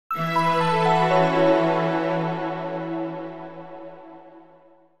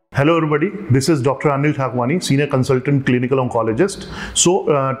Hello everybody, this is Dr. Anil Thakwani, Senior Consultant Clinical Oncologist. So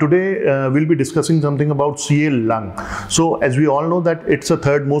today we'll be discussing something about CA lung. So as we all know that it's the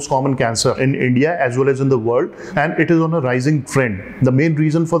third most common cancer in India as well as in the world, and it is on a rising trend. The main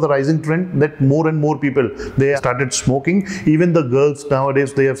reason for the rising trend that more and more people, they have started smoking. Even the girls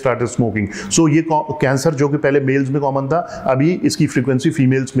nowadays, they have started smoking. So ये cancer जो कि पहले males में common था, अभी इसकी frequency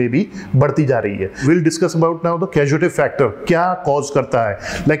females में भी बढ़ती जा रही है. We'll discuss about now the causative factor. क्या cause करता है?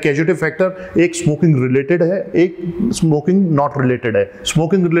 Like causative factor एक smoking related है, एक smoking not related है.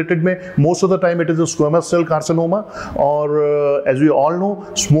 Smoking related में most of the time it is a squamous cell carcinoma, और as we all know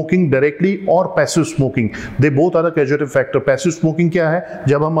smoking directly और passive smoking, they both are the causative factor. Passive smoking क्या है?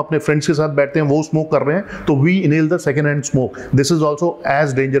 जब हम अपने friends के साथ बैठते हैं, वो smoke कर रहे हैं, तो we inhale the second hand smoke. This is also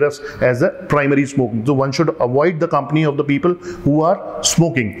as dangerous as the primary smoking. So one should avoid the company of the people who are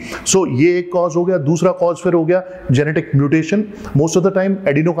smoking. So ये एक cause हो गया. दूसरा cause फिर हो गया genetic mutation. Most of the time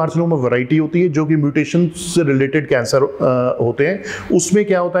adenocarcinoma variety होती है जो कि म्यूटेशन से रिलेटेड कैंसर होते हैं. उसमें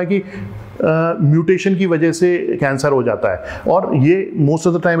क्या होता है कि म्यूटेशन की वजह से कैंसर हो जाता है, और ये most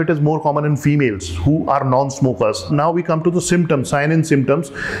of the time it is more common in females who are non smokers. Now we come to the symptoms, sign and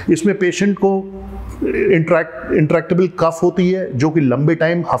symptoms. इसमें पेशेंट को इंट्रैक्टेबल कफ होती है जो कि लंबे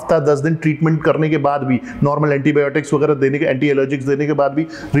टाइम, हफ्ता 10 दिन ट्रीटमेंट करने के बाद भी, नॉर्मल एंटीबायोटिक्स वगैरह देने के, एंटी एलर्जिक्स देने के बाद भी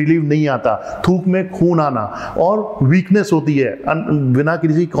रिलीव नहीं आता. थूक में खून आना और वीकनेस होती है बिना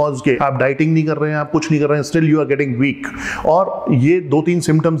किसी कॉज के. आप डाइटिंग नहीं कर रहे हैं, आप कुछ नहीं कर रहे हैं, still you are getting week. और ये 2-3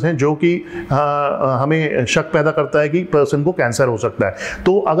 सिम्टम्स हैं जो कि हमें शक पैदा करता है कि पर्सन को कैंसर हो सकता है.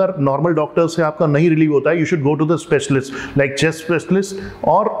 तो अगर नॉर्मल डॉक्टर से आपका नहीं रिलीव होता है, you should go to the specialist like chest specialist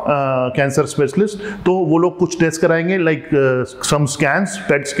और कैंसर स्पेशलिस्ट. तो वो लोग कुछ टेस्ट कराएंगे लाइक सम स्कैन्स,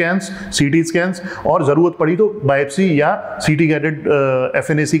 पेट स्कैन्स, सीटी स्कैन्स, और जरूरत पड़ी तो बायोप्सी या सीटी गाइडेड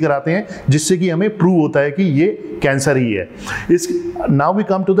एफएनएसी कराते हैं, जिससे कि हमें प्रूव होता है कि ये कैंसर ही है. Now we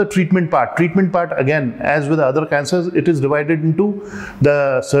come to the treatment part. Treatment part again as with other cancers, it is divided into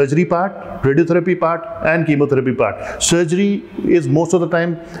the surgery part, radiotherapy part and chemotherapy part. Surgery is most of the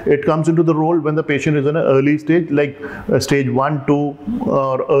time it comes into the role when the patient is in an early stage like stage 1, 2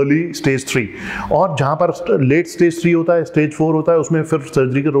 और early stage 3. और जहाँ पर late stage 3 होता है, stage 4 होता है, उसमें फिर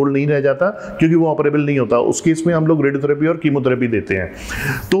सर्जरी का रोल नहीं रह जाता क्योंकि वो ऑपरेबल नहीं होता. उस केस में हम लोग रेडियोथेरेपी और कीमोथेरेपी देते हैं.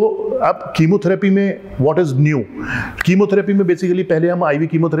 तो अब कीमोथेरेपी में व्हाट इज न्यू? कीमोथेरेपी में बेसिकली पहले हम आईवी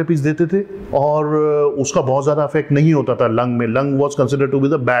कीमोथेरेपीज देते थे और उसका बहुत ज़्यादा इफेक्ट नहीं होता था लंग में. Lung was considered to be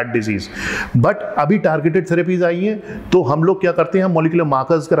the bad disease. But अभी टारगेटेड थेरेपीज आई हैं, तो हम लोग क्या करते हैं, हम मॉलिक्यूलर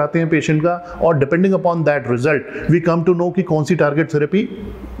मार्कर्स कराते हैं पेशेंट का, और depending upon that result we come to know कि कौन सी टारगेट थेरेपी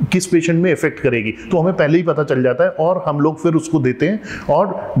किस पेशेंट में इफेक्ट करेगी. तो हमें पहले ही पता चल जाता है और हम लोग फिर उसको देते हैं.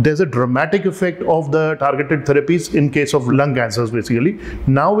 और there is a dramatic effect of the targeted therapies in case of lung cancers basically.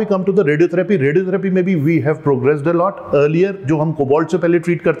 Now we come to the radiotherapy. Radiotherapy में भी we have progressed a lot. Earlier जो हम कोबाल्ट से पहले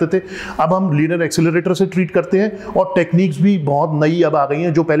ट्रीट करते थे, अब हम लीनियर एक्सेलरेटर से ट्रीट करते हैं, और टेक्निक्स भी बहुत नई अब आ गई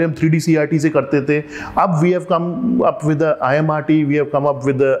हैं. जो पहले हम 3D CRT से करते थे, अब we have come up with the IMRT, we have come up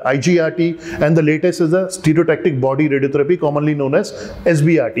with the IGRT, and the latest is the stereotactic body radiotherapy, commonly known as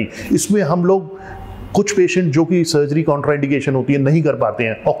SBRT. इसमें हम लोग कुछ पेशेंट जो कि सर्जरी कॉन्ट्राइंडिकेशन होती है नहीं कर पाते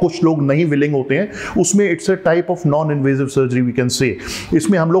हैं, और कुछ लोग नहीं विलिंग होते हैं, उसमें it's a type of non invasive surgery we can say.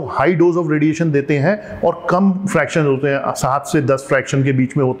 इसमें हम लोग हाई डोज ऑफ रेडिएशन देते हैं और कम फ्रैक्शन होते हैं, 7 से 10 फ्रैक्शन के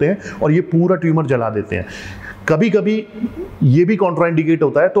बीच में होते हैं, और ये पूरा ट्यूमर जला देते हैं. कभी कभी ये भी कॉन्ट्राइंडिकेट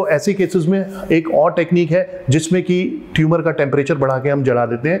होता है, तो ऐसे केसेस में एक और टेक्निक है जिसमें कि ट्यूमर का टेम्परेचर बढ़ा के हम जला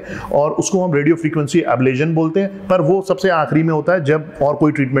देते हैं, और उसको हम रेडियो फ्रीक्वेंसी एब्लेशन बोलते हैं. पर वो सबसे आखिरी में होता है जब और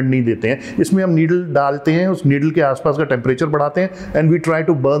कोई ट्रीटमेंट नहीं देते हैं. इसमें हम नीडल डालते हैं, उस नीडल के आसपास का टेम्परेचर बढ़ाते हैं, and we try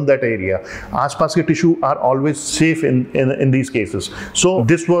to burn that area. आसपास के tissue are always safe in these cases. So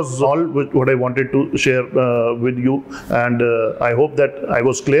this was all what I wanted to share with you, and I hope that I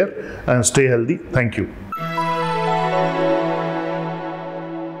was clear, and stay healthy. Thank you.